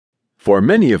For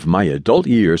many of my adult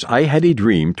years, I had a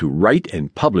dream to write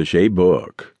and publish a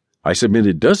book. I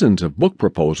submitted dozens of book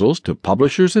proposals to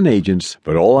publishers and agents,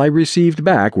 but all I received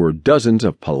back were dozens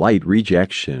of polite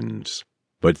rejections.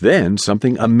 But then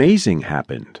something amazing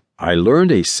happened. I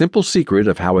learned a simple secret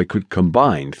of how I could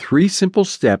combine 3 simple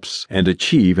steps and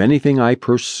achieve anything I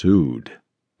pursued.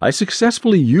 I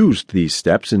successfully used these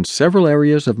steps in several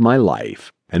areas of my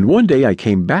life, and one day I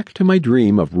came back to my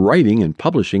dream of writing and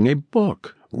publishing a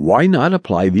book. Why not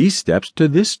apply these steps to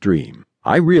this dream?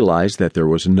 I realized that there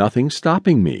was nothing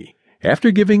stopping me. After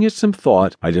giving it some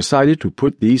thought, I decided to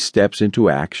put these steps into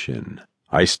action.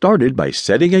 I started by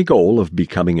setting a goal of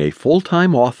becoming a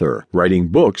full-time author, writing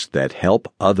books that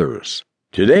help others.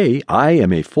 Today, I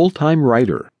am a full-time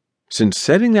writer. Since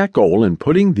setting that goal and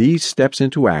putting these steps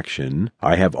into action,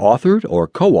 I have authored or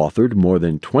co-authored more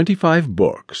than 25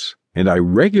 books. And I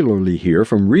regularly hear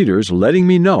from readers letting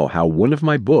me know how one of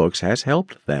my books has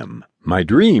helped them. My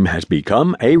dream has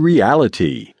become a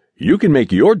reality. You can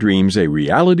make your dreams a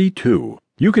reality too.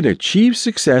 You can achieve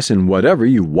success in whatever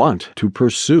you want to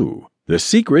pursue. The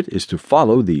secret is to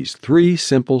follow these 3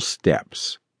 simple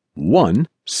steps. 1.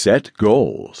 Set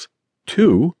goals.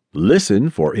 2. Listen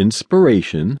for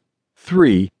inspiration.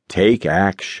 3. Take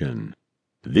action.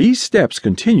 These steps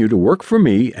continue to work for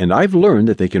me, and I've learned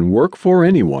that they can work for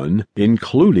anyone,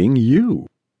 including you.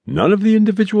 None of the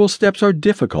individual steps are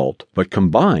difficult, but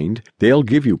combined, they'll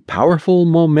give you powerful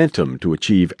momentum to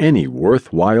achieve any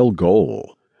worthwhile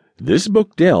goal. This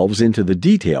book delves into the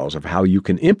details of how you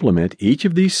can implement each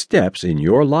of these steps in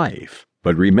your life.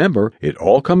 But remember, it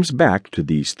all comes back to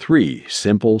these 3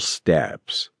 simple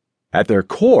steps. At their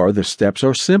core, the steps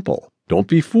are simple. Don't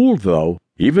be fooled, though.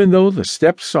 Even though the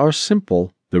steps are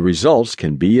simple, the results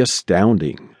can be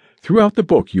astounding. Throughout the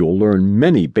book, you'll learn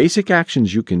many basic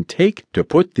actions you can take to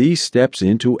put these steps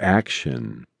into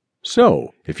action.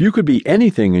 So, if you could be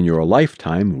anything in your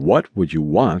lifetime, what would you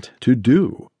want to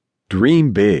do?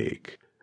 Dream big.